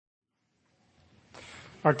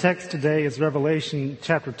Our text today is Revelation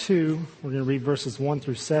chapter 2. We're going to read verses 1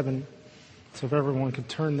 through 7. So if everyone could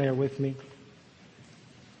turn there with me.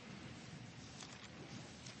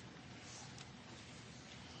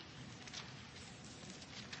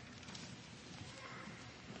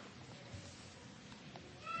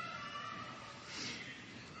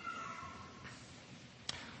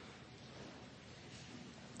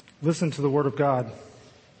 Listen to the word of God.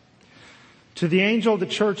 To the angel of the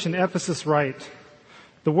church in Ephesus write,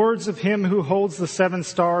 the words of him who holds the 7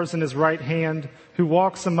 stars in his right hand, who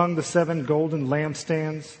walks among the 7 golden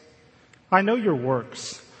lampstands. I know your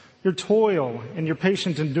works, your toil and your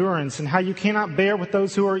patient endurance, and how you cannot bear with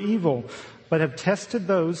those who are evil, but have tested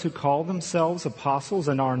those who call themselves apostles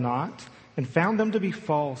and are not, and found them to be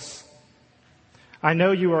false. I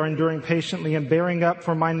know you are enduring patiently and bearing up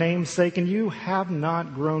for my name's sake, and you have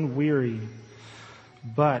not grown weary.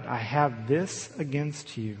 But I have this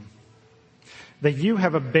against you, that you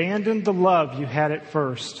have abandoned the love you had at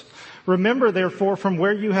first. Remember, therefore, from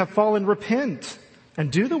where you have fallen, repent,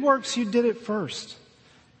 and do the works you did at first.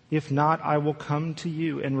 If not, I will come to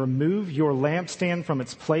you and remove your lampstand from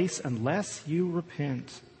its place unless you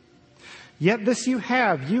repent. Yet this you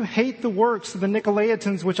have, you hate the works of the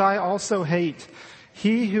Nicolaitans, which I also hate.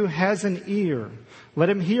 He who has an ear, let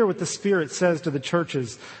him hear what the Spirit says to the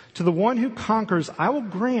churches. To the one who conquers, I will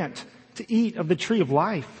grant to eat of the tree of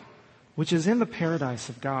life, which is in the paradise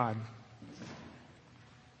of God.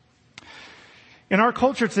 In our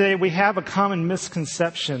culture today, we have a common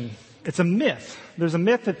misconception. It's a myth. There's a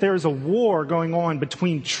myth that there is a war going on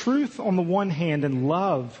between truth on the one hand and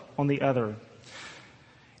love on the other.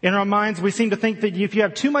 In our minds, we seem to think that if you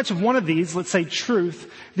have too much of one of these, let's say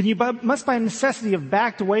truth, then you must by necessity have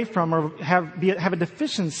backed away from or have a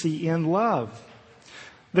deficiency in love.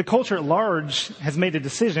 The culture at large has made a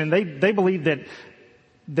decision. They believe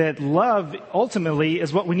that love ultimately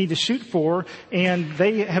is what we need to shoot for, and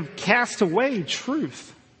they have cast away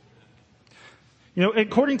truth. You know,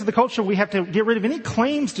 according to the culture, we have to get rid of any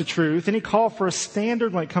claims to truth, any call for a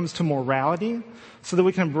standard when it comes to morality, so that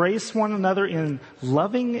we can embrace one another in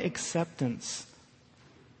loving acceptance.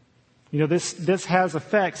 You know, this has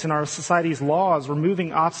effects in our society's laws,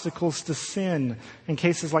 removing obstacles to sin in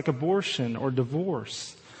cases like abortion or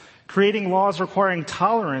divorce, creating laws requiring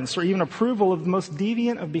tolerance or even approval of the most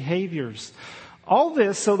deviant of behaviors. All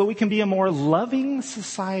this so that we can be a more loving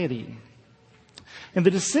society. And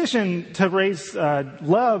the decision to raise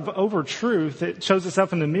love over truth, it shows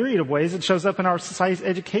itself in a myriad of ways. It shows up in our society's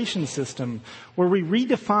education system, where we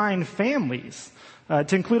redefine families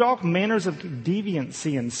to include all manners of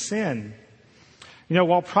deviancy and sin. You know,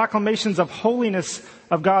 while proclamations of holiness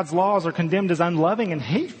of God's laws are condemned as unloving and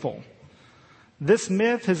hateful, this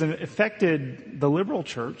myth has affected the liberal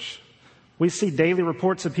church. We see daily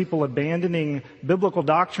reports of people abandoning biblical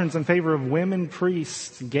doctrines in favor of women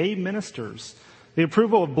priests, gay ministers, the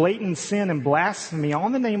approval of blatant sin and blasphemy all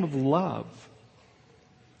in the name of love.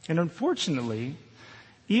 And unfortunately,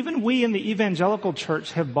 even we in the evangelical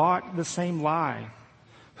church have bought the same lie.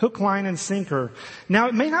 Hook, line, and sinker. Now,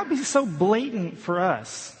 it may not be so blatant for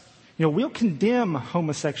us. You know, we'll condemn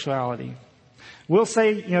homosexuality. We'll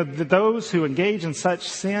say, you know, that those who engage in such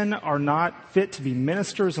sin are not fit to be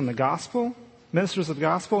ministers of the gospel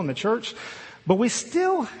in the church. But we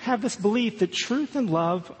still have this belief that truth and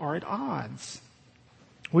love are at odds.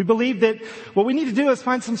 We believe that what we need to do is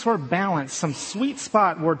find some sort of balance, some sweet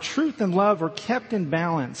spot where truth and love are kept in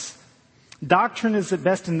balance. Doctrine is at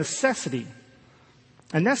best a necessity,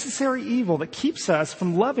 a necessary evil that keeps us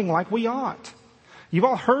from loving like we ought. You've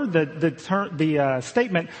all heard the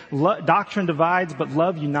statement, doctrine divides but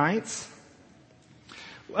love unites.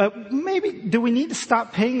 Maybe do we need to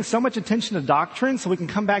stop paying so much attention to doctrine so we can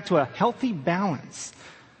come back to a healthy balance,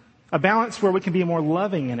 a balance where we can be more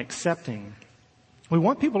loving and accepting. We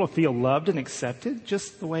want people to feel loved and accepted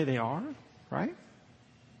just the way they are, right?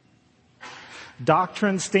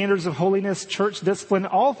 Doctrine, standards of holiness, church discipline,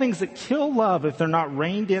 all things that kill love if they're not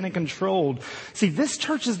reined in and controlled. See, this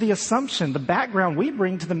church is the assumption, the background we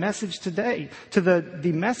bring to the message today, to the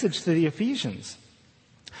message to the Ephesians.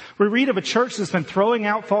 We read of a church that's been throwing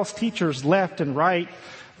out false teachers left and right.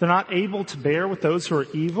 They're not able to bear with those who are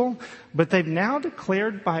evil, but they've now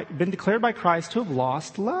been declared by Christ to have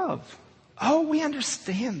lost love. Oh, we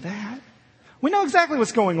understand that. We know exactly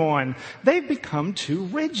what's going on. They've become too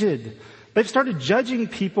rigid. They've started judging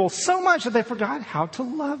people so much that they forgot how to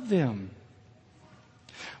love them.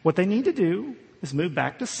 What they need to do is move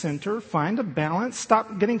back to center, find a balance,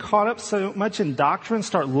 stop getting caught up so much in doctrine,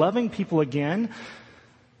 start loving people again.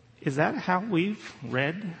 Is that how we've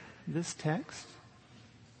read this text?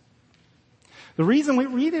 The reason we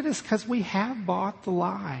read it is because we have bought the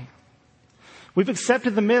lie. We've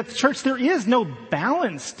accepted the myth. Church, there is no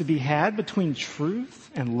balance to be had between truth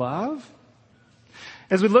and love.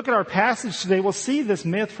 As we look at our passage today, we'll see this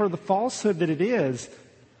myth for the falsehood that it is.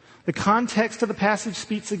 The context of the passage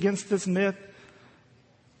speaks against this myth.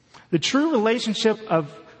 The true relationship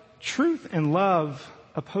of truth and love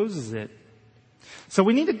opposes it. So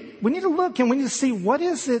we need to look and we need to see what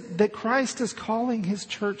is it that Christ is calling his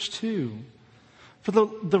church to. For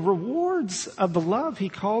the rewards of the love he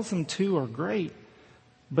calls them to are great,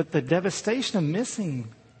 but the devastation of missing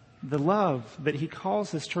the love that he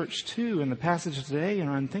calls his church to in the passage today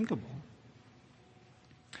are unthinkable.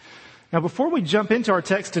 Now, before we jump into our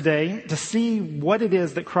text today to see what it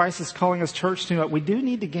is that Christ is calling his church to, we do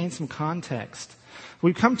need to gain some context.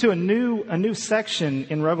 We've come to a new section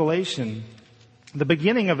in Revelation, the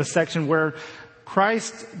beginning of a section where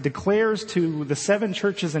Christ declares to the 7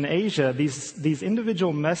 churches in Asia these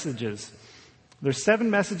individual messages. There's 7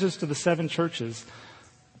 messages to the 7 churches.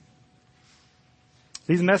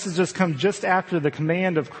 These messages come just after the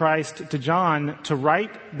command of Christ to John to write,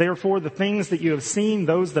 therefore, the things that you have seen,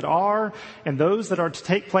 those that are, and those that are to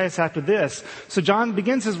take place after this. So John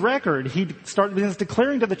begins his record. He begins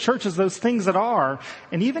declaring to the churches those things that are,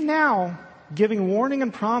 and even now, giving warning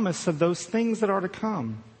and promise of those things that are to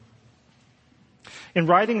come. In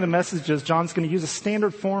writing the messages, John's going to use a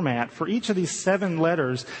standard format for each of these 7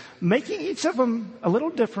 letters, making each of them a little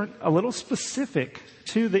different, a little specific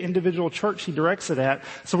to the individual church he directs it at.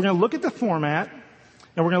 So we're going to look at the format,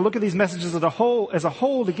 and we're going to look at these messages as a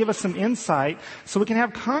whole to give us some insight so we can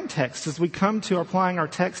have context as we come to applying our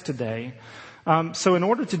text today. So in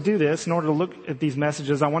order to do this, in order to look at these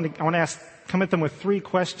messages, I want to come at them with 3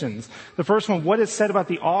 questions. The first one, what is said about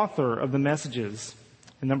the author of the messages?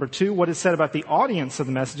 And number 2, what is said about the audience of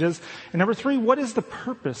the messages? And number 3, what is the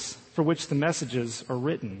purpose for which the messages are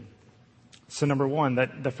written? So number 1,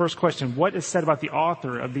 the first question, what is said about the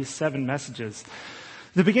author of these 7 messages?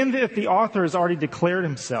 To begin with, the author has already declared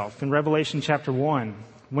himself in Revelation chapter 1.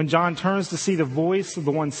 When John turns to see the voice of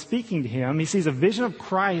the one speaking to him, he sees a vision of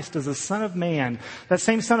Christ as the Son of Man, that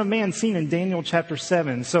same Son of Man seen in Daniel chapter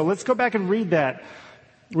 7. So let's go back and read that.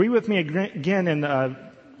 Read with me again in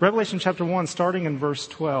Revelation chapter 1, starting in verse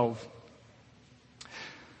 12.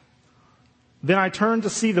 Then I turned to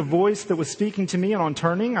see the voice that was speaking to me, and on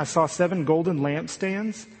turning, I saw 7 golden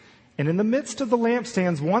lampstands. And in the midst of the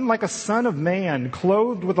lampstands, one like a son of man,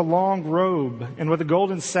 clothed with a long robe and with a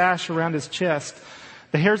golden sash around his chest.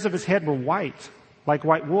 The hairs of his head were white, like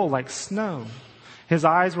white wool, like snow. His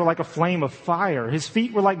eyes were like a flame of fire. His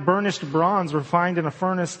feet were like burnished bronze refined in a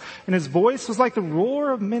furnace, and his voice was like the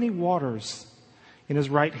roar of many waters. In his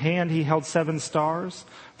right hand he held 7 stars.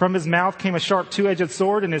 From his mouth came a sharp 2-edged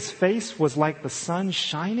sword, and his face was like the sun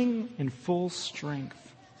shining in full strength.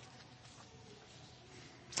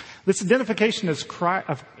 This identification of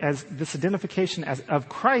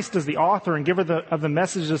Christ as the author and giver of the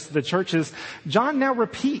messages to the churches, John now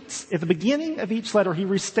repeats. At the beginning of each letter, he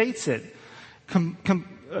restates it,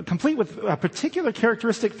 complete with a particular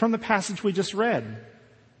characteristic from the passage we just read.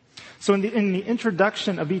 So in the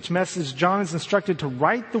introduction of each message, John is instructed to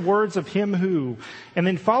write the words of him who, and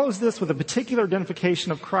then follows this with a particular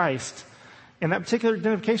identification of Christ. And that particular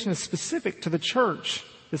identification is specific to the church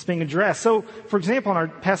that's being addressed. So, for example, in our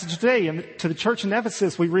passage today, to the church in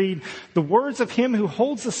Ephesus, we read, the words of him who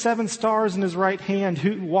holds the 7 stars in his right hand,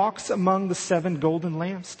 who walks among the 7 golden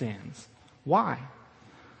lampstands. Why?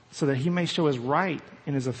 So that he may show his right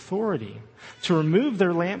and his authority to remove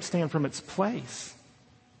their lampstand from its place.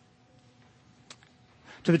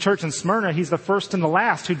 To the church in Smyrna, he's the first and the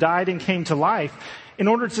last who died and came to life in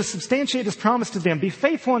order to substantiate his promise to them. Be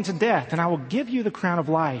faithful unto death, and I will give you the crown of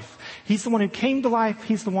life. He's the one who came to life.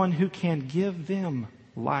 He's the one who can give them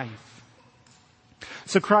life.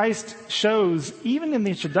 So Christ shows, even in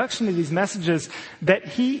the introduction of these messages, that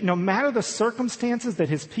he, no matter the circumstances that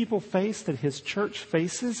his people face, that his church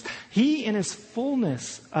faces, he in his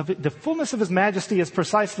fullness of it, the fullness of his majesty is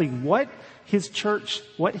precisely what his church,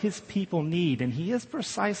 what his people need. And he is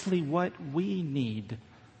precisely what we need.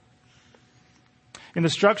 In the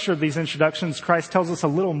structure of these introductions, Christ tells us a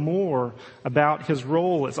little more about his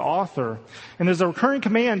role as author. And there's a recurring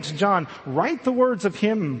command to John, write the words of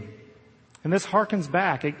him. And this harkens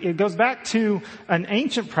back. It goes back to an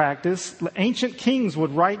ancient practice. Ancient kings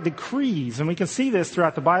would write decrees. And we can see this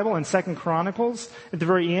throughout the Bible in 2 Chronicles. At the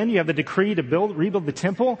very end, you have the decree to rebuild the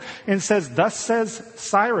temple. And it says, thus says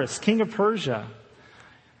Cyrus, king of Persia.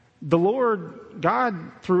 The Lord God,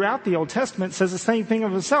 throughout the Old Testament, says the same thing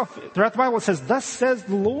of himself. Throughout the Bible, it says, thus says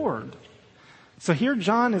the Lord. So here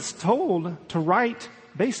John is told to write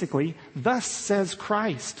basically, thus says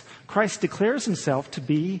Christ. Christ declares himself to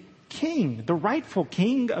be king, the rightful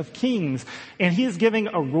king of kings. And he is giving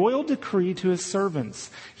a royal decree to his servants.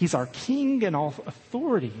 He's our king, and all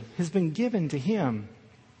authority has been given to him.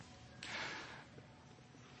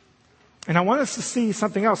 And I want us to see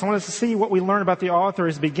something else. I want us to see what we learn about the author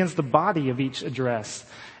as he begins the body of each address.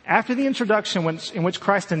 After the introduction in which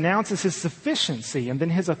Christ announces his sufficiency and then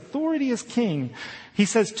his authority as king, he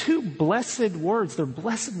says two blessed words. They're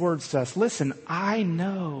blessed words to us. Listen, I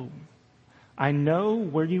know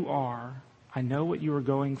where you are. I know what you are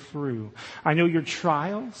going through. I know your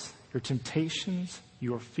trials, your temptations,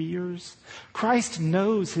 your fears. Christ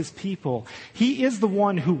knows his people. He is the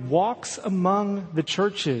one who walks among the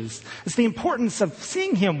churches. It's the importance of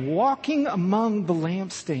seeing him walking among the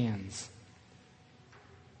lampstands.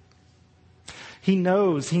 He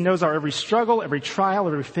knows our every struggle, every trial,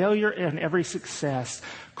 every failure, and every success.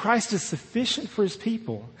 Christ is sufficient for his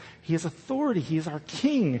people. He has authority. He is our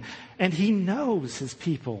king, and he knows his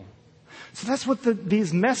people. So that's what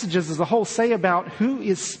these messages as a whole say about who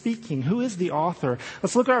is speaking, who is the author.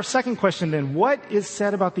 Let's look at our second question then. What is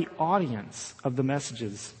said about the audience of the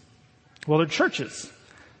messages? Well, they're churches.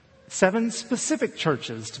 7 specific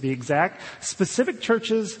churches, to be exact. Specific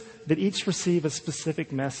churches that each receive a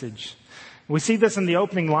specific message. We see this in the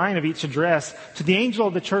opening line of each address. To the angel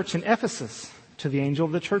of the church in Ephesus, to the angel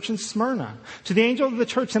of the church in Smyrna, to the angel of the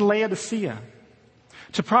church in Laodicea.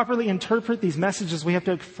 To properly interpret these messages, we have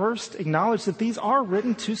to first acknowledge that these are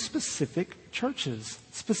written to specific churches,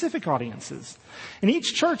 specific audiences. And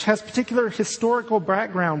each church has particular historical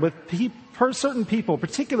background with certain people,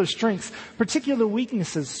 particular strengths, particular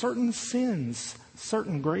weaknesses, certain sins,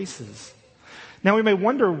 certain graces. Now we may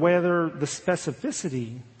wonder whether the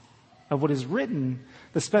specificity of what is written,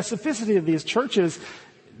 the specificity of these churches,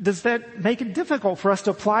 does that make it difficult for us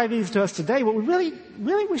to apply these to us today? Well,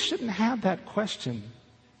 we shouldn't have that question.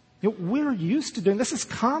 We're used to doing this. Is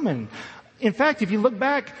common. In fact, if you look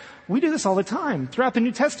back, we do this all the time. Throughout the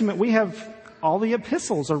New Testament, we have all the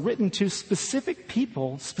epistles are written to specific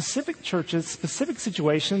people, specific churches, specific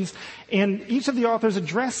situations, and each of the authors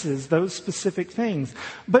addresses those specific things.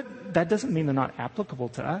 But that doesn't mean they're not applicable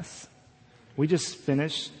to us. We just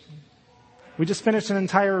finished an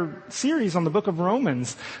entire series on the book of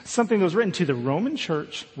Romans, something that was written to the Roman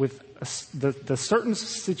church with the certain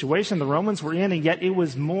situation the Romans were in, and yet it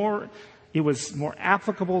was more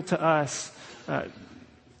applicable to us.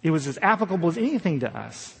 It was as applicable as anything to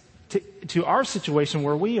us, to our situation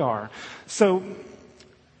where we are. So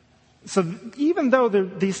even though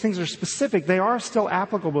these things are specific, they are still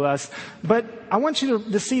applicable to us. But I want you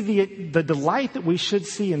to see the delight that we should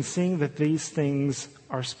see in seeing that these things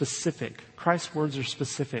are specific. Christ's words are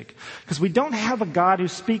specific. Because we don't have a God who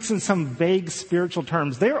speaks in some vague spiritual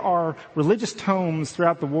terms. There are religious tomes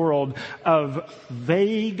throughout the world of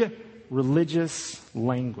vague religious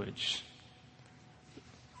language.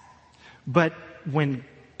 But when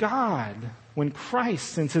Christ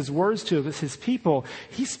sends his words to his people,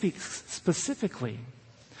 he speaks specifically.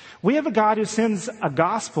 We have a God who sends a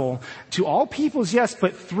gospel to all peoples, yes,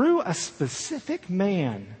 but through a specific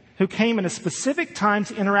man who came in a specific time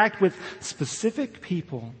to interact with specific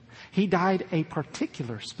people. He died a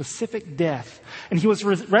particular, specific death. And he was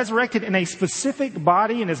resurrected in a specific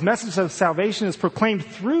body, and his message of salvation is proclaimed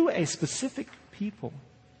through a specific people.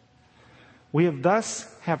 We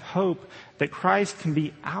thus have hope that Christ can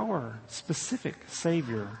be our specific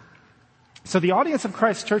Savior. So the audience of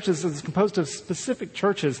Christ's churches is composed of specific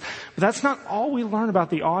churches, but that's not all we learn about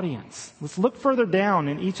the audience. Let's look further down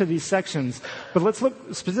in each of these sections, but let's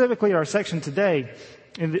look specifically at our section today.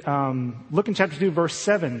 Look in chapter 2, verse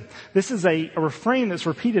 7. This is a refrain that's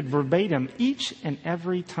repeated verbatim each and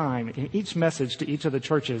every time in each message to each of the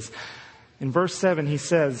churches. In verse 7, he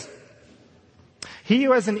says, "He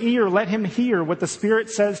who has an ear, let him hear what the Spirit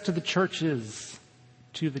says to the churches."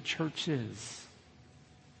 To the churches.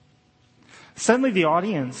 Suddenly the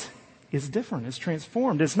audience is different, is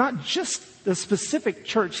transformed. It's not just the specific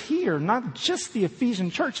church here, not just the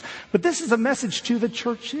Ephesian church, but this is a message to the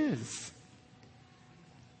churches.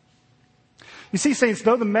 You see, saints,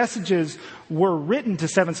 though the messages were written to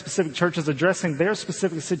 7 specific churches addressing their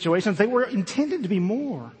specific situations, they were intended to be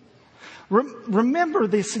more. Remember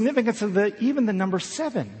the significance of even the number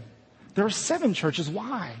 7. There are 7 churches.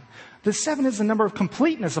 Why? The 7 is the number of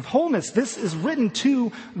completeness, of wholeness. This is written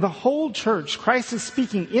to the whole church. Christ is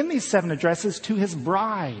speaking in these 7 addresses to his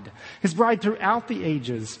bride throughout the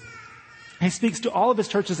ages. He speaks to all of his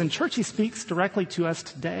churches. In church, he speaks directly to us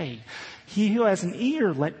today. He who has an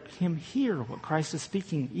ear, let him hear what Christ is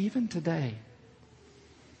speaking even today.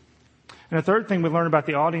 And the third thing we learn about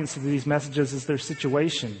the audience of these messages is their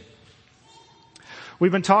situation.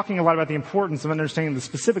 We've been talking a lot about the importance of understanding the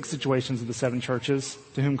specific situations of the 7 churches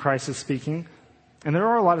to whom Christ is speaking. And there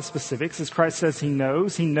are a lot of specifics. As Christ says, He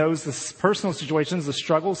knows the personal situations, the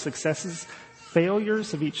struggles, successes,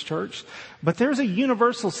 failures of each church. But there's a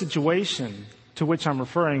universal situation to which I'm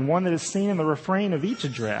referring, one that is seen in the refrain of each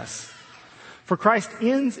address. For Christ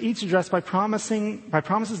ends each address by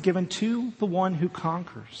promises given to the one who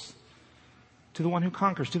conquers. To the one who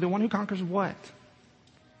conquers. To the one who conquers what?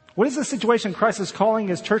 What is the situation Christ is calling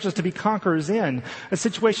His churches to be conquerors in? A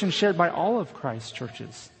situation shared by all of Christ's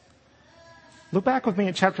churches. Look back with me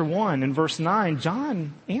at chapter 1 and verse 9.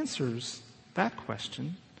 John answers that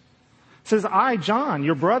question. It says, I, John,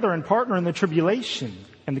 your brother and partner in the tribulation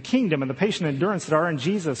and the kingdom and the patient endurance that are in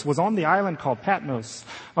Jesus, was on the island called Patmos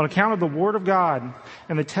on account of the word of God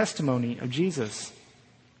and the testimony of Jesus.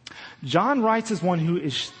 John writes as one who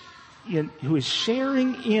is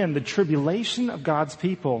sharing in the tribulation of God's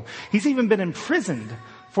people. He's even been imprisoned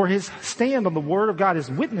for his stand on the Word of God, his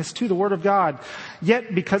witness to the Word of God.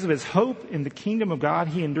 Yet, because of his hope in the kingdom of God,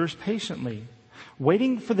 he endures patiently,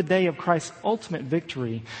 waiting for the day of Christ's ultimate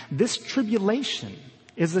victory. This tribulation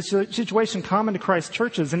is a situation common to Christ's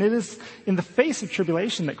churches, and it is in the face of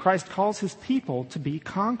tribulation that Christ calls His people to be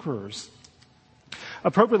conquerors.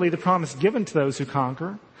 Appropriately, the promise given to those who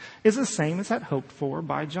conquer is the same as that hoped for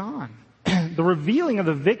by John. The revealing of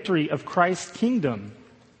the victory of Christ's kingdom.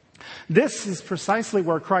 This is precisely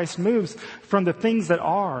where Christ moves from the things that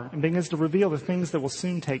are and begins to reveal the things that will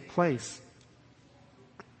soon take place.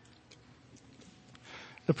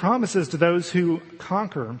 The promises to those who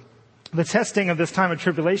conquer, the testing of this time of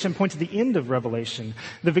tribulation, point to the end of Revelation,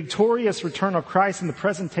 the victorious return of Christ and the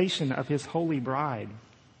presentation of His holy bride.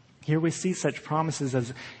 Here we see such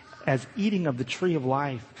promises as eating of the tree of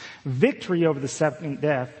life, victory over the second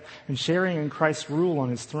death, and sharing in Christ's rule on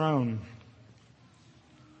His throne.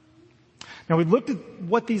 Now, we've looked at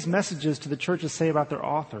what these messages to the churches say about their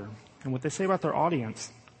author and what they say about their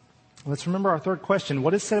audience. Let's remember our third question.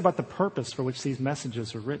 What is said about the purpose for which these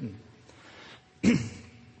messages are written?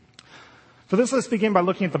 For this, let's begin by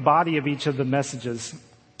looking at the body of each of the messages.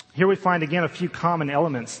 Here we find again a few common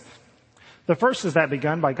elements. The first is that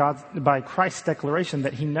begun by Christ's declaration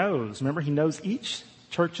that He knows. Remember, He knows each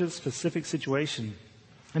church's specific situation.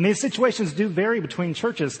 And these situations do vary between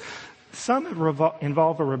churches. Some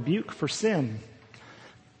involve a rebuke for sin.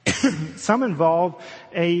 Some involve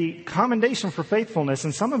a commendation for faithfulness,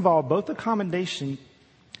 and some involve both a commendation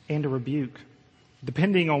and a rebuke.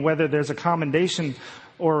 Depending on whether there's a commendation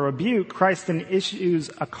or a rebuke, Christ then issues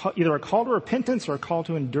either a call to repentance or a call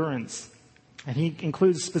to endurance. And He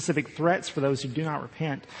includes specific threats for those who do not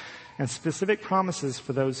repent and specific promises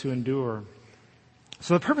for those who endure.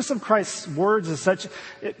 So the purpose of Christ's words is such,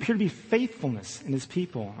 it appear to be faithfulness in His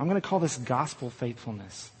people. I'm going to call this gospel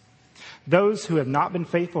faithfulness. Those who have not been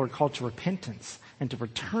faithful are called to repentance and to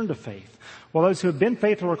return to faith, while those who have been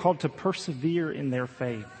faithful are called to persevere in their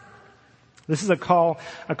faith. This is a call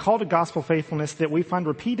to gospel faithfulness that we find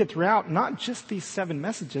repeated throughout not just these 7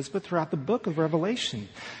 messages, but throughout the book of Revelation.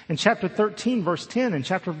 In chapter 13, verse 10, and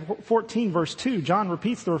chapter 14, verse 2, John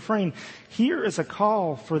repeats the refrain, here is a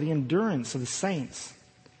call for the endurance of the saints.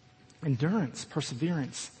 Endurance,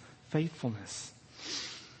 perseverance, faithfulness.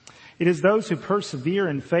 It is those who persevere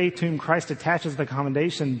in faith to whom Christ attaches the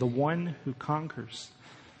commendation, the one who conquers.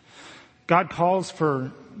 God calls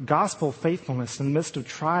for gospel faithfulness in the midst of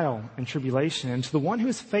trial and tribulation. And to the one who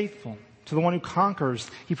is faithful, to the one who conquers,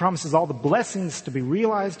 He promises all the blessings to be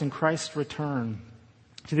realized in Christ's return.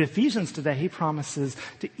 To the Ephesians today, He promises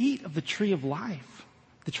to eat of the tree of life,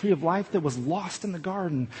 the tree of life that was lost in the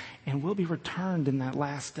garden and will be returned in that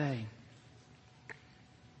last day.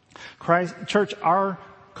 Church, our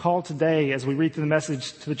call today, as we read through the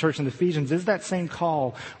message to the church in Ephesians, is that same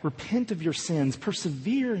call. Repent of your sins,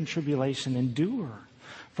 persevere in tribulation, endure.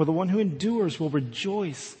 For the one who endures will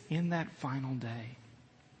rejoice in that final day.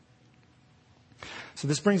 So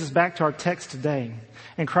this brings us back to our text today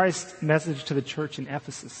and Christ's message to the church in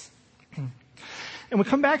Ephesus. And we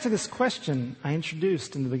come back to this question I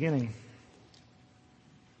introduced in the beginning.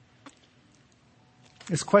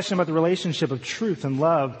 This question about the relationship of truth and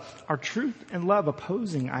love. Are truth and love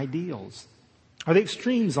opposing ideals? Are they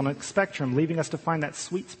extremes on a spectrum, leaving us to find that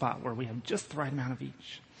sweet spot where we have just the right amount of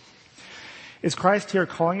each? Is Christ here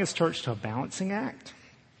calling His church to a balancing act?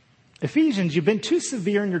 Ephesians, you've been too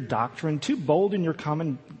severe in your doctrine, too bold in your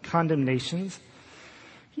condemnations.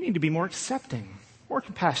 You need to be more accepting, more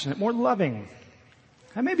compassionate, more loving.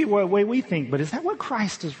 That may be the way we think, but is that what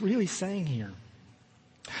Christ is really saying here?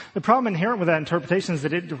 The problem inherent with that interpretation is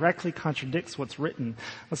that it directly contradicts what's written.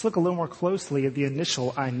 Let's look a little more closely at the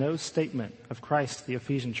initial I know statement of Christ to the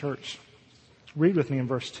Ephesian church. Read with me in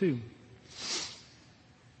verse 2.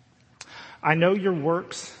 I know your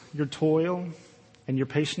works, your toil, and your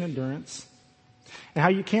patient endurance, and how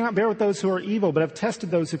you cannot bear with those who are evil, but have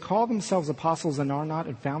tested those who call themselves apostles and are not,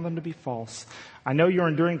 and found them to be false. I know you are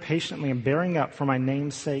enduring patiently and bearing up for my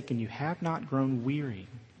name's sake, and you have not grown weary.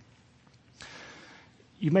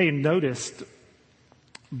 You may have noticed,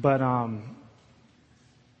 but we'll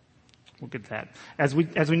get to that. As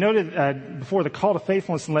we noted before, the call to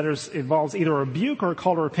faithfulness in letters involves either a rebuke or a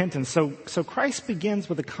call to repentance. So Christ begins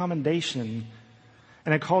with a commendation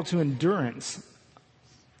and a call to endurance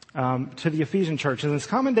to the Ephesian church. And this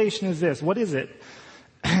commendation is this. What is it?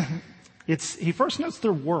 He first notes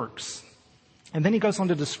their works, and then he goes on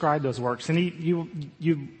to describe those works. And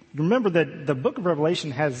you remember that the book of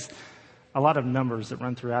Revelation has a lot of numbers that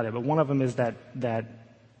run throughout it, but one of them is that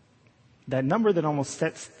number that almost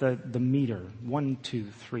sets the meter. 1, 2,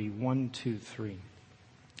 3, 1, 2, 3.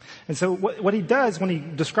 And so what he does when he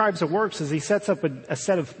describes the works is he sets up a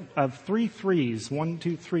set of 3 threes. 1,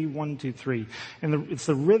 2, 3, 1, 2, 3. And it's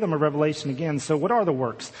the rhythm of Revelation again. So what are the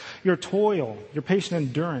works? Your toil, your patient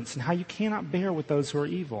endurance, and how you cannot bear with those who are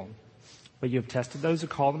evil. But you have tested those who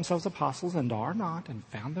call themselves apostles and are not, and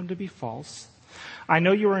found them to be false. I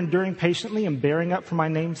know you are enduring patiently and bearing up for my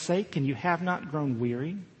name's sake, and you have not grown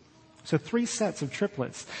weary. So 3 sets of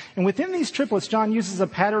triplets. And within these triplets, John uses a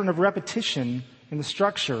pattern of repetition in the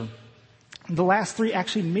structure. The last 3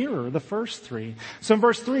 actually mirror the first 3. So in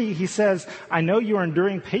verse 3, he says, I know you are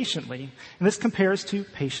enduring patiently. And this compares to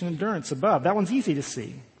patient endurance above. That one's easy to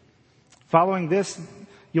see. Following this,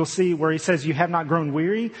 you'll see where he says you have not grown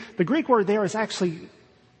weary. The Greek word there is actually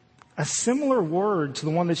a similar word to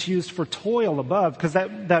the one that's used for toil above, because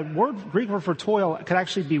that Greek word for toil could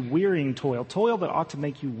actually be wearying toil that ought to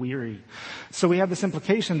make you weary. So we have this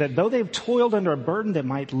implication that though they've toiled under a burden that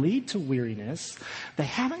might lead to weariness, they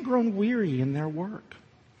haven't grown weary in their work.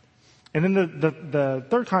 And then the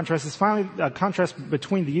third contrast is finally a contrast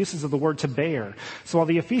between the uses of the word to bear. So while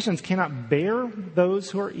the Ephesians cannot bear those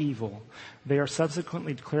who are evil, they are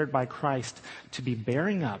subsequently declared by Christ to be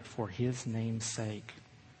bearing up for his name's sake.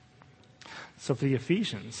 So for the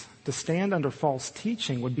Ephesians, to stand under false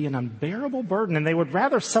teaching would be an unbearable burden, and they would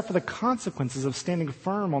rather suffer the consequences of standing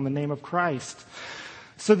firm on the name of Christ.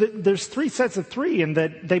 So there's 3 sets of 3, and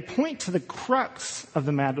that they point to the crux of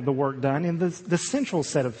the matter, the work done, in the central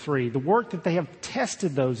set of 3, the work that they have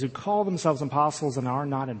tested those who call themselves apostles and are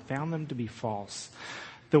not, and found them to be false.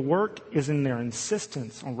 The work is in their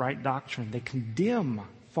insistence on right doctrine. They condemn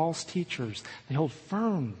false teachers. They hold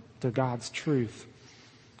firm to God's truth.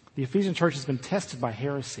 The Ephesian church has been tested by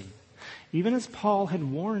heresy, even as Paul had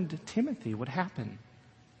warned Timothy would happen.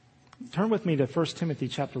 Turn with me to 1 Timothy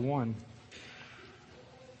chapter 1.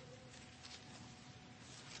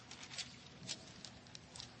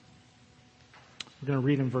 We're going to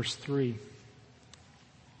read in verse 3.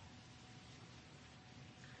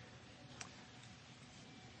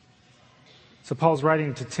 So Paul's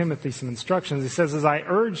writing to Timothy some instructions. He says, as I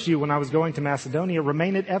urged you when I was going to Macedonia,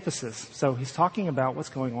 remain at Ephesus. So he's talking about what's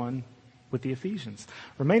going on with the Ephesians.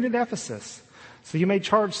 Remain at Ephesus. So you may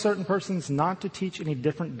charge certain persons not to teach any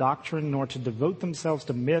different doctrine, nor to devote themselves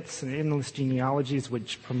to myths and endless genealogies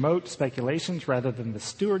which promote speculations rather than the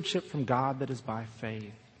stewardship from God that is by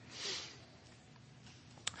faith.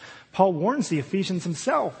 Paul warns the Ephesians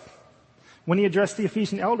himself when he addressed the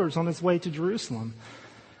Ephesian elders on his way to Jerusalem.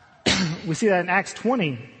 We see that in Acts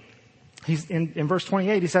 20. He's in verse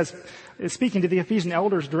 28, he says, speaking to the Ephesian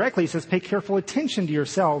elders directly, he says, pay careful attention to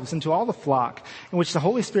yourselves and to all the flock in which the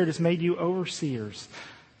Holy Spirit has made you overseers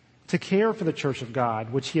to care for the church of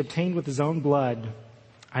God, which he obtained with his own blood.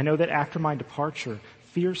 I know that after my departure,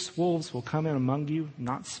 fierce wolves will come in among you,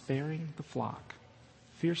 not sparing the flock.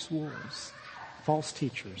 Fierce wolves, false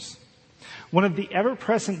teachers. One of the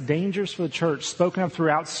ever-present dangers for the church spoken of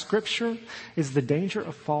throughout Scripture is the danger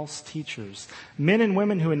of false teachers. Men and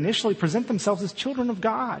women who initially present themselves as children of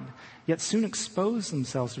God, yet soon expose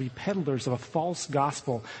themselves to be peddlers of a false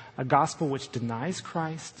gospel, a gospel which denies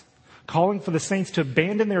Christ, calling for the saints to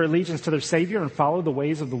abandon their allegiance to their Savior and follow the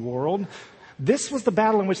ways of the world. This was the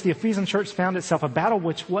battle in which the Ephesian church found itself, a battle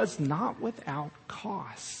which was not without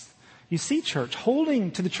cost. You see, church,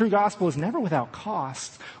 holding to the true gospel is never without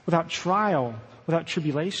cost, without trial, without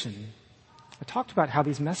tribulation. I talked about how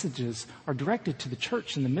these messages are directed to the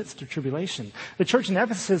church in the midst of tribulation. The church in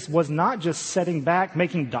Ephesus was not just sitting back,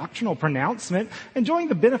 making doctrinal pronouncement, enjoying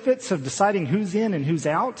the benefits of deciding who's in and who's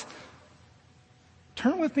out.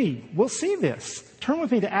 Turn with me. We'll see this. Turn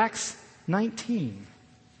with me to Acts 19.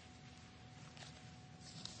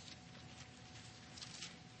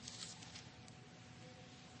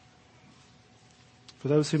 for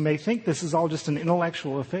those who may think this is all just an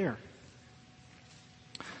intellectual affair.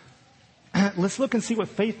 Let's look and see what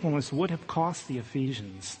faithfulness would have cost the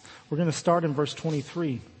Ephesians. We're going to start in verse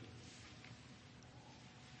 23.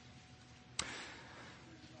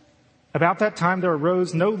 About that time there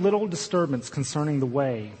arose no little disturbance concerning the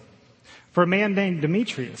way. For a man named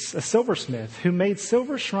Demetrius, a silversmith, who made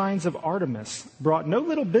silver shrines of Artemis, brought no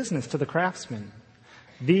little business to the craftsmen.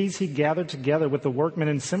 These he gathered together with the workmen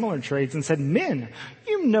in similar trades and said, Men,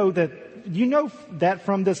 you know that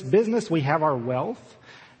from this business we have our wealth.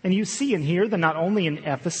 And you see and hear that not only in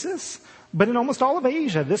Ephesus, but in almost all of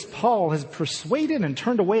Asia, this Paul has persuaded and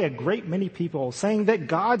turned away a great many people, saying that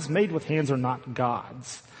gods made with hands are not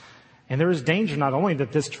gods. And there is danger not only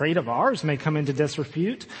that this trade of ours may come into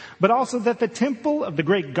disrepute, but also that the temple of the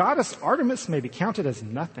great goddess Artemis may be counted as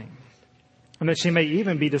nothing, and that she may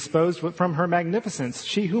even be disposed from her magnificence,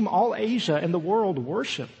 she whom all Asia and the world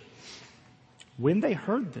worship. When they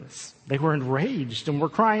heard this, they were enraged and were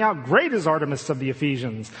crying out, Great is Artemis of the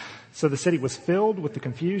Ephesians! So the city was filled with the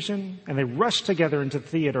confusion, and they rushed together into the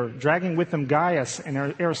theater, dragging with them Gaius and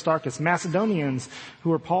Aristarchus, Macedonians who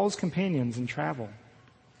were Paul's companions in travel.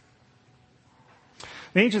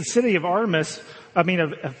 The ancient city of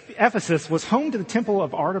Ephesus was home to the temple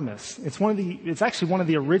of Artemis. It's actually one of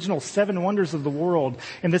the original 7 wonders of the world.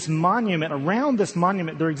 And around this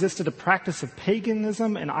monument, there existed a practice of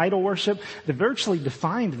paganism and idol worship that virtually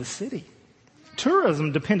defined the city.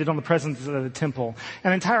 Tourism depended on the presence of the temple.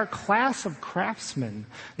 An entire class of craftsmen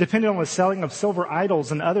depended on the selling of silver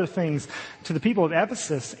idols and other things to the people of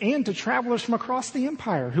Ephesus and to travelers from across the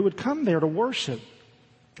empire who would come there to worship.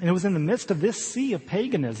 And it was in the midst of this sea of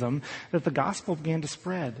paganism that the gospel began to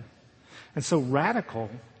spread. And so radical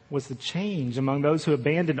was the change among those who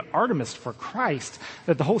abandoned Artemis for Christ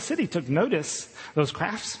that the whole city took notice. Those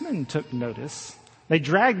craftsmen took notice. They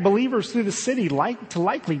dragged believers through the city to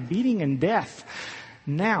likely beating and death.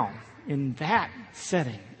 Now, in that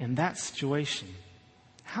setting, in that situation,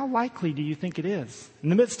 how likely do you think it is, in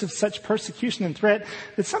the midst of such persecution and threat,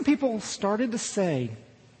 that some people started to say,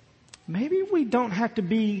 maybe we don't have to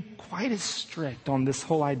be quite as strict on this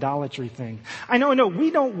whole idolatry thing. I know, we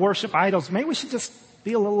don't worship idols. Maybe we should just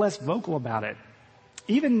be a little less vocal about it.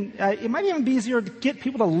 It might even be easier to get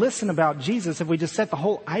people to listen about Jesus if we just set the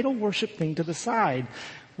whole idol worship thing to the side.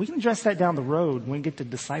 We can address that down the road when we get to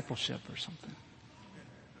discipleship or something.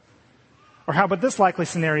 Or how about this likely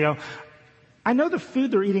scenario? I know the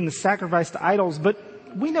food they're eating is sacrificed to idols, but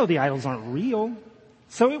we know the idols aren't real.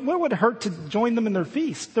 So what would it hurt to join them in their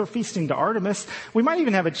feast? They're feasting to Artemis. We might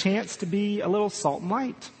even have a chance to be a little salt and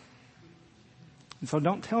light. And so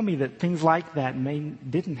don't tell me that things like that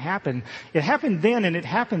didn't happen. It happened then, and it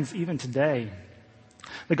happens even today.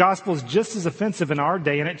 The gospel is just as offensive in our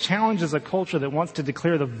day, and it challenges a culture that wants to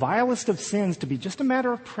declare the vilest of sins to be just a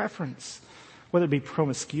matter of preference, whether it be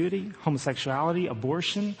promiscuity, homosexuality,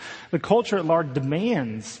 abortion. The culture at large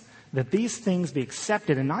demands that these things be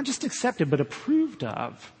accepted, and not just accepted, but approved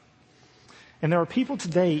of. And there are people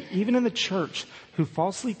today, even in the church, who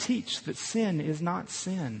falsely teach that sin is not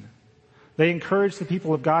sin. They encourage the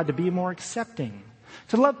people of God to be more accepting,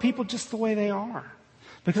 to love people just the way they are.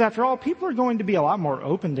 Because after all, people are going to be a lot more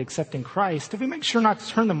open to accepting Christ if we make sure not to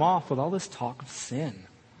turn them off with all this talk of sin.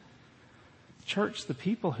 Church, the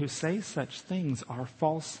people who say such things are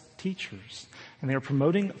false teachers, and they are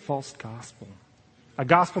promoting a false gospel. A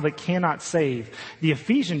gospel that cannot save. The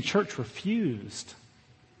Ephesian church refused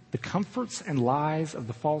the comforts and lies of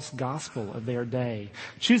the false gospel of their day,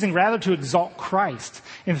 choosing rather to exalt Christ.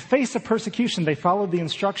 In the face of persecution, they followed the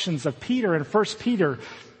instructions of Peter in 1 Peter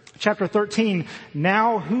chapter 13.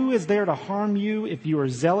 Now, who is there to harm you if you are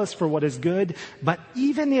zealous for what is good? But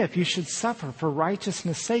even if you should suffer for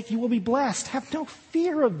righteousness' sake, you will be blessed. Have no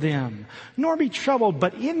fear of them, nor be troubled,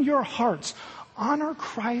 but in your hearts honor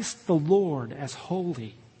Christ the Lord as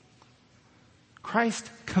holy. Christ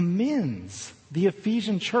commends the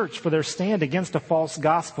Ephesian church for their stand against a false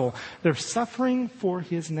gospel. They're suffering for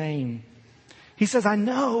his name. He says, I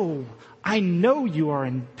know you are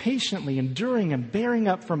patiently enduring and bearing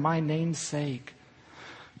up for my name's sake.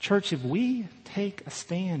 Church, if we take a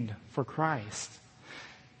stand for Christ,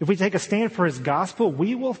 if we take a stand for his gospel,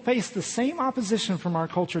 we will face the same opposition from our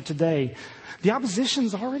culture today. The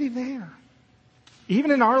opposition's already there.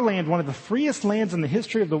 Even in our land, one of the freest lands in the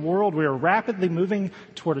history of the world, we are rapidly moving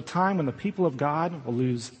toward a time when the people of God will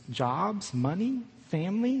lose jobs, money,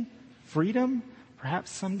 family, freedom, perhaps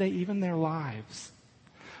someday even their lives.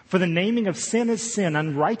 For the naming of sin as sin,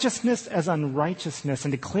 unrighteousness as unrighteousness,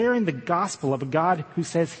 and declaring the gospel of a God who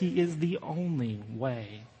says he is the only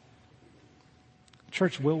way.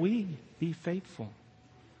 Church, will we be faithful?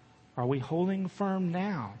 Are we holding firm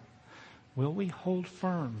now? Will we hold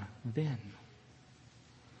firm then?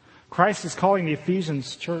 Christ is calling the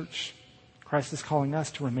Ephesians church. Christ is calling us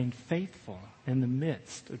to remain faithful in the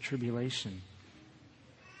midst of tribulation.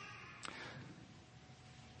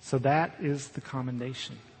 So that is the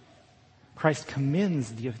commendation. Christ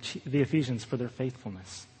commends the Ephesians for their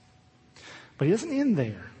faithfulness. But he doesn't end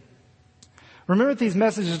there. Remember that these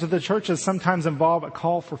messages to the churches sometimes involve a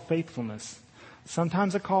call for faithfulness,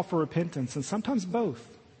 sometimes a call for repentance, and sometimes both.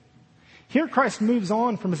 Here Christ moves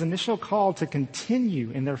on from his initial call to continue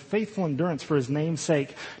in their faithful endurance for his name's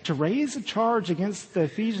sake, to raise a charge against the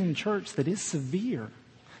Ephesian church that is severe.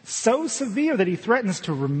 So severe that he threatens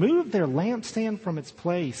to remove their lampstand from its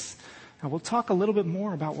place. Now we'll talk a little bit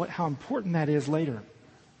more about how important that is later.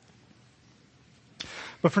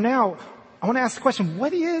 But for now, I want to ask the question,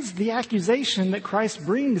 what is the accusation that Christ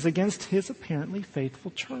brings against his apparently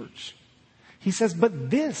faithful church? He says, "But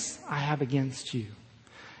this I have against you.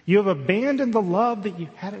 You have abandoned the love that you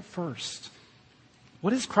had at first."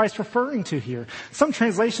 What is Christ referring to here? Some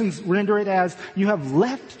translations render it as, "You have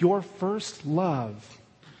left your first love."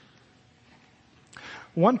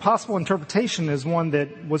 One possible interpretation is one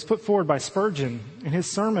that was put forward by Spurgeon in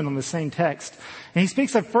his sermon on the same text. And he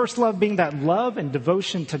speaks of first love being that love and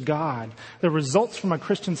devotion to God that results from a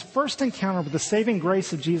Christian's first encounter with the saving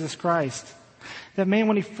grace of Jesus Christ. That man,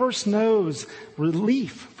 when he first knows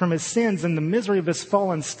relief from his sins and the misery of his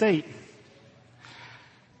fallen state,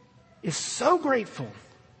 is so grateful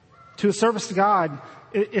to his service to God,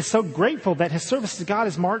 is so grateful that his service to God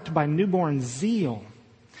is marked by newborn zeal.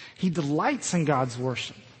 He delights in God's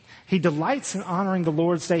worship. He delights in honoring the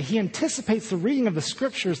Lord's Day. He anticipates the reading of the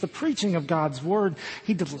Scriptures, the preaching of God's Word.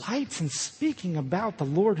 He delights in speaking about the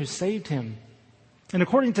Lord who saved him. And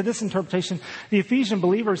according to this interpretation, the Ephesian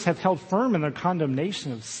believers have held firm in their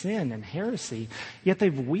condemnation of sin and heresy, yet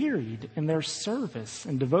they've wearied in their service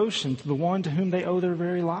and devotion to the one to whom they owe their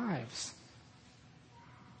very lives.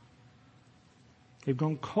 They've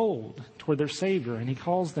grown cold toward their Savior, and he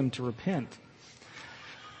calls them to repent.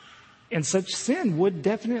 And such sin would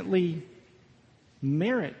definitely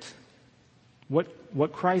merit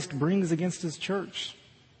what Christ brings against his church,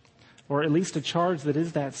 or at least a charge that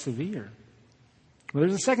is that severe. Well,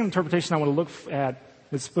 there's a second interpretation I want to look at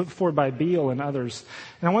that's put forward by Beale and others.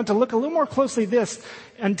 And I want to look a little more closely at this.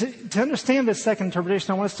 And to understand this second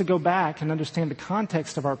interpretation, I want us to go back and understand the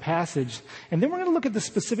context of our passage. And then we're going to look at the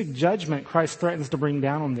specific judgment Christ threatens to bring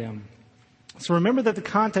down on them. So remember that the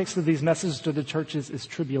context of these messages to the churches is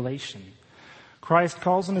tribulation. Christ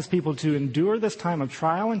calls on his people to endure this time of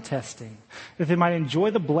trial and testing, that they might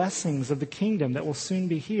enjoy the blessings of the kingdom that will soon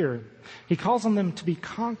be here. He calls on them to be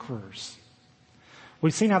conquerors.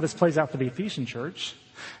 We've seen how this plays out for the Ephesian church.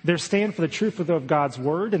 Their stand for the truth of God's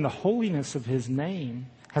word and the holiness of his name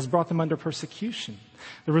has brought them under persecution.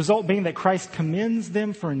 The result being that Christ commends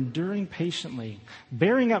them for enduring patiently,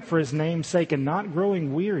 bearing up for his name's sake, and not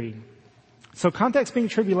growing weary. So context being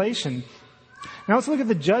tribulation. Now let's look at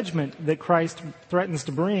the judgment that Christ threatens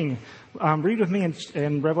to bring. Read with me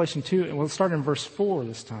in Revelation 2, and we'll start in verse 4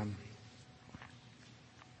 this time.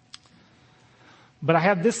 "But I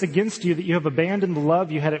have this against you, that you have abandoned the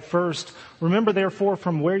love you had at first. Remember therefore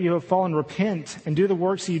from where you have fallen, repent, and do the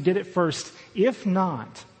works that you did at first. If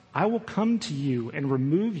not, I will come to you and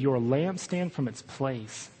remove your lampstand from its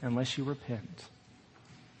place, unless you repent."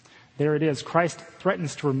 There it is. Christ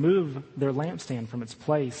threatens to remove their lampstand from its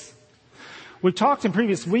place. We've talked in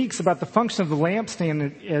previous weeks about the function of the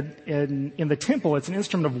lampstand in the temple. It's an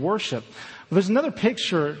instrument of worship. Well, there's another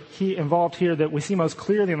picture involved here that we see most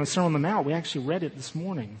clearly in the Sermon on the Mount. We actually read it this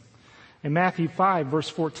morning. In Matthew 5, verse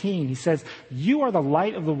 14, he says, "You are the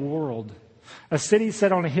light of the world. A city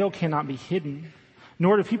set on a hill cannot be hidden.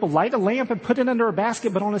 Nor do people light a lamp and put it under a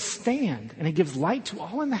basket, but on a stand, and it gives light to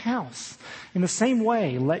all in the house. In the same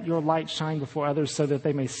way, let your light shine before others so that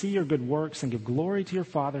they may see your good works and give glory to your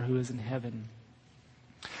Father who is in heaven."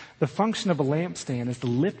 The function of a lampstand is the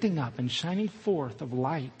lifting up and shining forth of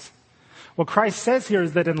light. What Christ says here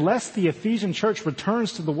is that unless the Ephesian church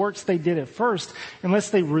returns to the works they did at first, unless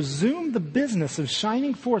they resume the business of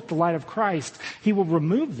shining forth the light of Christ, he will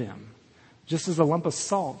remove them, just as a lump of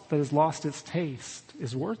salt that has lost its taste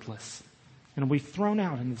is worthless and will be thrown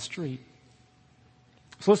out in the street.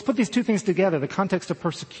 So let's put these two things together, the context of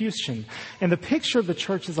persecution and the picture of the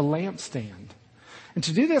church as a lampstand. And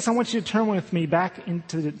to do this, I want you to turn with me back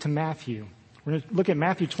to Matthew. We're going to look at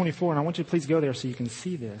Matthew 24, and I want you to please go there so you can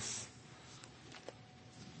see this.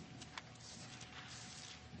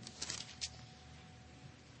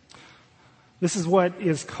 This is what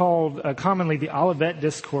is called commonly the Olivet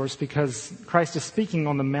Discourse, because Christ is speaking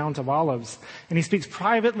on the Mount of Olives. And he speaks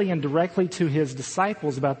privately and directly to his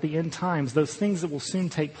disciples about the end times, those things that will soon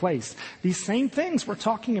take place. These same things we're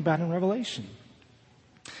talking about in Revelation.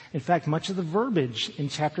 In fact, much of the verbiage in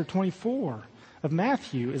chapter 24 of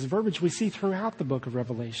Matthew is verbiage we see throughout the book of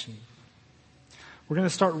Revelation. We're going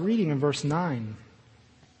to start reading in verse 9.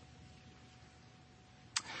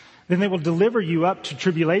 Then they will deliver you up to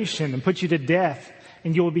tribulation and put you to death,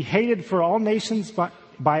 and you will be hated for all nations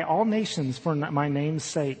by all nations for my name's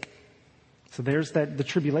sake. So there's the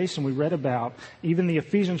tribulation we read about. Even the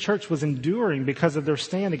Ephesian church was enduring because of their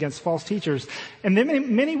stand against false teachers. And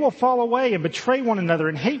then many will fall away and betray one another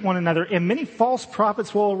and hate one another, and many false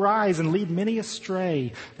prophets will arise and lead many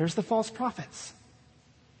astray. There's the false prophets.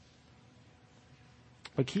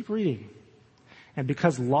 But keep reading. And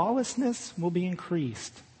because lawlessness will be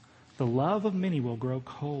increased, the love of many will grow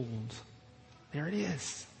cold. There it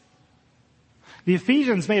is. The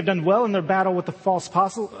Ephesians may have done well in their battle with the false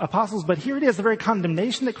apostles, but here it is, the very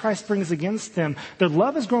condemnation that Christ brings against them. Their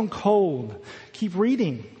love has grown cold. Keep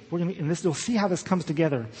reading. You'll see how this comes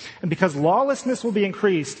together. And because lawlessness will be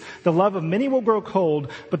increased, the love of many will grow cold,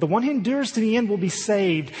 but the one who endures to the end will be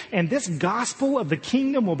saved. And this gospel of the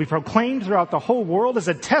kingdom will be proclaimed throughout the whole world as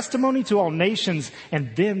a testimony to all nations,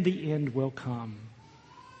 and then the end will come.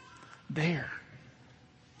 There.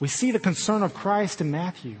 We see the concern of Christ in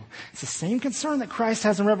Matthew. It's the same concern that Christ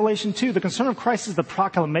has in Revelation 2. The concern of Christ is the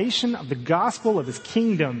proclamation of the gospel of his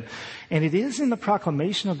kingdom. And it is in the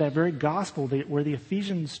proclamation of that very gospel where the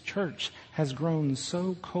Ephesians church has grown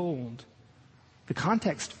so cold. The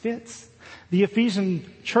context fits. The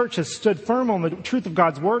Ephesian church has stood firm on the truth of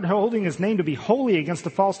God's word, holding his name to be holy against the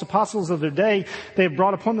false apostles of their day. They have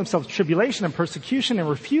brought upon themselves tribulation and persecution and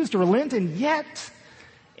refused to relent, and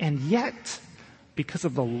yet, because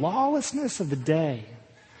of the lawlessness of the day,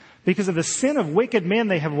 because of the sin of wicked men,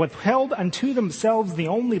 they have withheld unto themselves the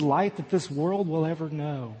only light that this world will ever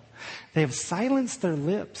know. They have silenced their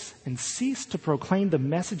lips and ceased to proclaim the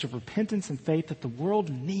message of repentance and faith that the world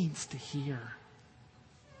needs to hear.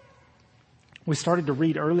 We started to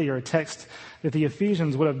read earlier a text that the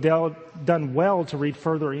Ephesians would have done well to read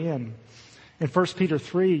further in. In 1 Peter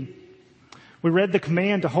 3, we read the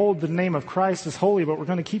command to hold the name of Christ as holy, but we're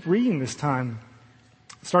going to keep reading this time.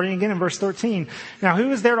 Starting again in verse 13. Now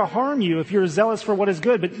who is there to harm you if you're zealous for what is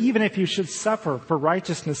good? But even if you should suffer for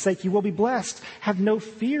righteousness' sake, you will be blessed. Have no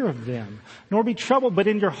fear of them, nor be troubled, but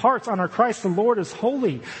in your hearts honor Christ the Lord as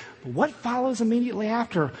holy. But what follows immediately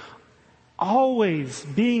after? Always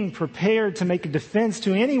being prepared to make a defense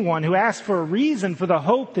to anyone who asks for a reason for the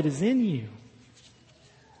hope that is in you.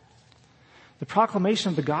 The proclamation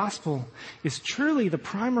of the gospel is truly the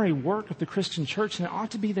primary work of the Christian church, and it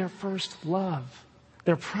ought to be their first love,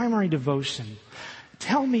 their primary devotion.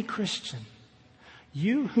 Tell me, Christian,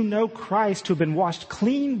 you who know Christ, who have been washed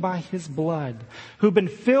clean by his blood, who have been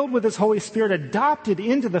filled with his Holy Spirit, adopted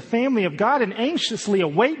into the family of God, and anxiously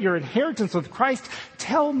await your inheritance with Christ,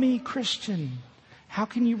 tell me, Christian, how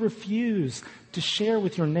can you refuse to share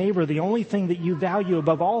with your neighbor the only thing that you value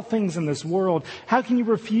above all things in this world? How can you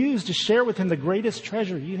refuse to share with him the greatest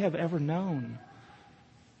treasure you have ever known?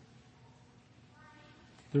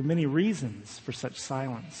 There are many reasons for such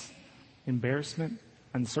silence: embarrassment,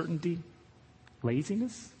 uncertainty,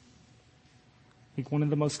 laziness. I think one of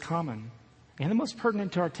the most common and the most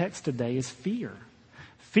pertinent to our text today is fear.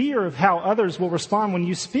 Fear of how others will respond when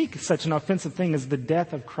you speak such an offensive thing as the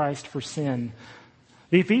death of Christ for sin.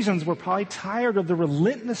 The Ephesians were probably tired of the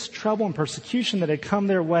relentless trouble and persecution that had come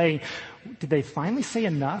their way. Did they finally say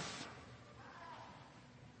enough?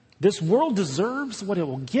 This world deserves what it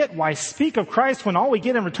will get. Why speak of Christ when all we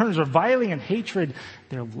get in return is reviling and hatred?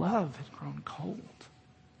 Their love had grown cold.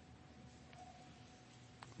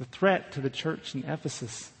 The threat to the church in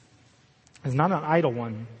Ephesus is not an idle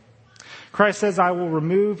one. Christ says, I will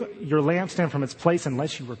remove your lampstand from its place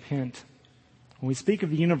unless you repent. When we speak of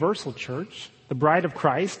the universal church, the bride of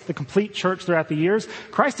Christ, the complete church throughout the years,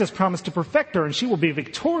 Christ has promised to perfect her, and she will be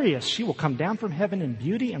victorious. She will come down from heaven in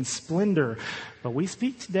beauty and splendor. But we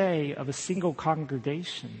speak today of a single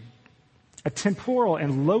congregation, a temporal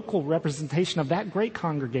and local representation of that great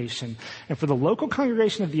congregation. And for the local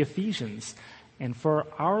congregation of the Ephesians, and for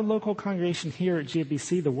our local congregation here at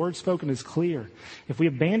GFBC, the word spoken is clear. If we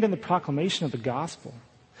abandon the proclamation of the gospel,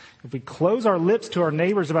 if we close our lips to our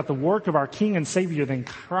neighbors about the work of our King and Savior, then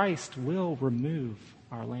Christ will remove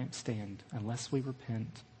our lampstand unless we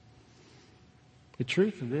repent. The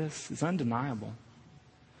truth of this is undeniable.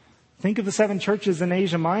 Think of the 7 churches in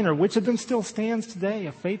Asia Minor. Which of them still stands today,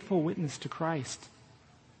 a faithful witness to Christ?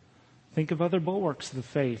 Think of other bulwarks of the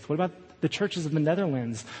faith. What about the churches of the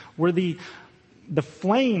Netherlands, where the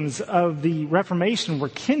flames of the Reformation were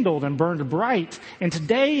kindled and burned bright. And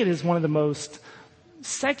today it is one of the most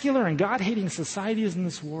secular and God-hating societies in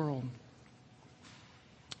this world.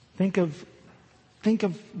 Think of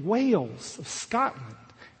Wales, of Scotland,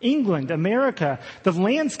 England, America. The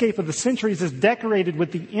landscape of the centuries is decorated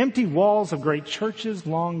with the empty walls of great churches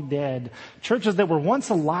long dead. Churches that were once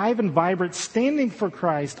alive and vibrant, standing for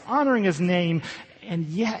Christ, honoring His name, and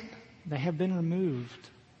yet they have been removed.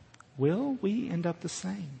 Will we end up the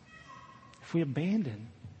same if we abandon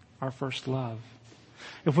our first love?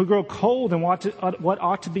 If we grow cold in what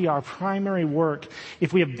ought to be our primary work,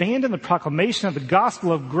 if we abandon the proclamation of the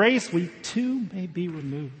gospel of grace, we too may be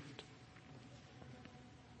removed.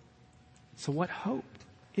 So what hope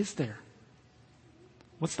is there?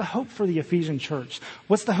 What's the hope for the Ephesian church?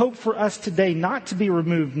 What's the hope for us today not to be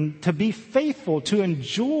removed, to be faithful, to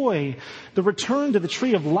enjoy the return to the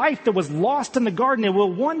tree of life that was lost in the garden? It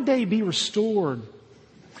will one day be restored.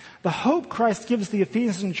 The hope Christ gives the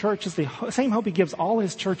Ephesian church is the same hope He gives all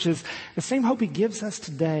His churches, the same hope He gives us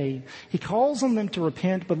today. He calls on them to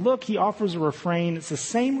repent, but look, He offers a refrain. It's the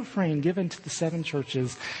same refrain given to the 7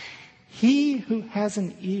 churches. He who has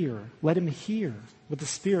an ear, let him hear what the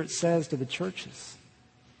Spirit says to the churches.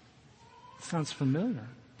 Sounds familiar,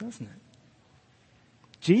 doesn't it?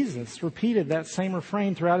 Jesus repeated that same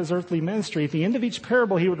refrain throughout His earthly ministry. At the end of each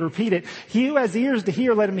parable, He would repeat it. He who has ears to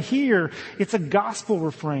hear, let him hear. It's a gospel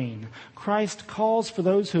refrain. Christ calls for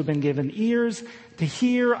those who have been given ears to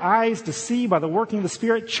hear, eyes to see by the working of the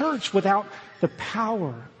Spirit. Church, without the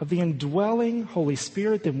power of the indwelling Holy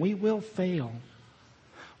Spirit, then we will fail.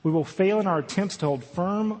 We will fail in our attempts to hold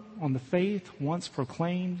firm on the faith once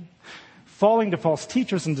proclaimed. Falling to false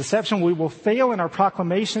teachers and deception, we will fail in our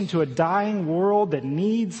proclamation to a dying world that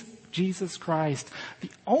needs Jesus Christ. The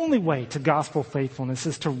only way to gospel faithfulness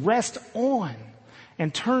is to rest on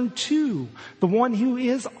and turn to the one who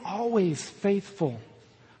is always faithful.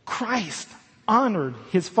 Christ honored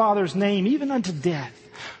His Father's name even unto death.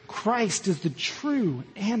 Christ is the true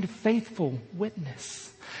and faithful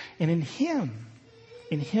witness. And in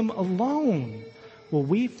Him alone, will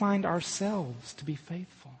we find ourselves to be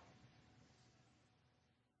faithful.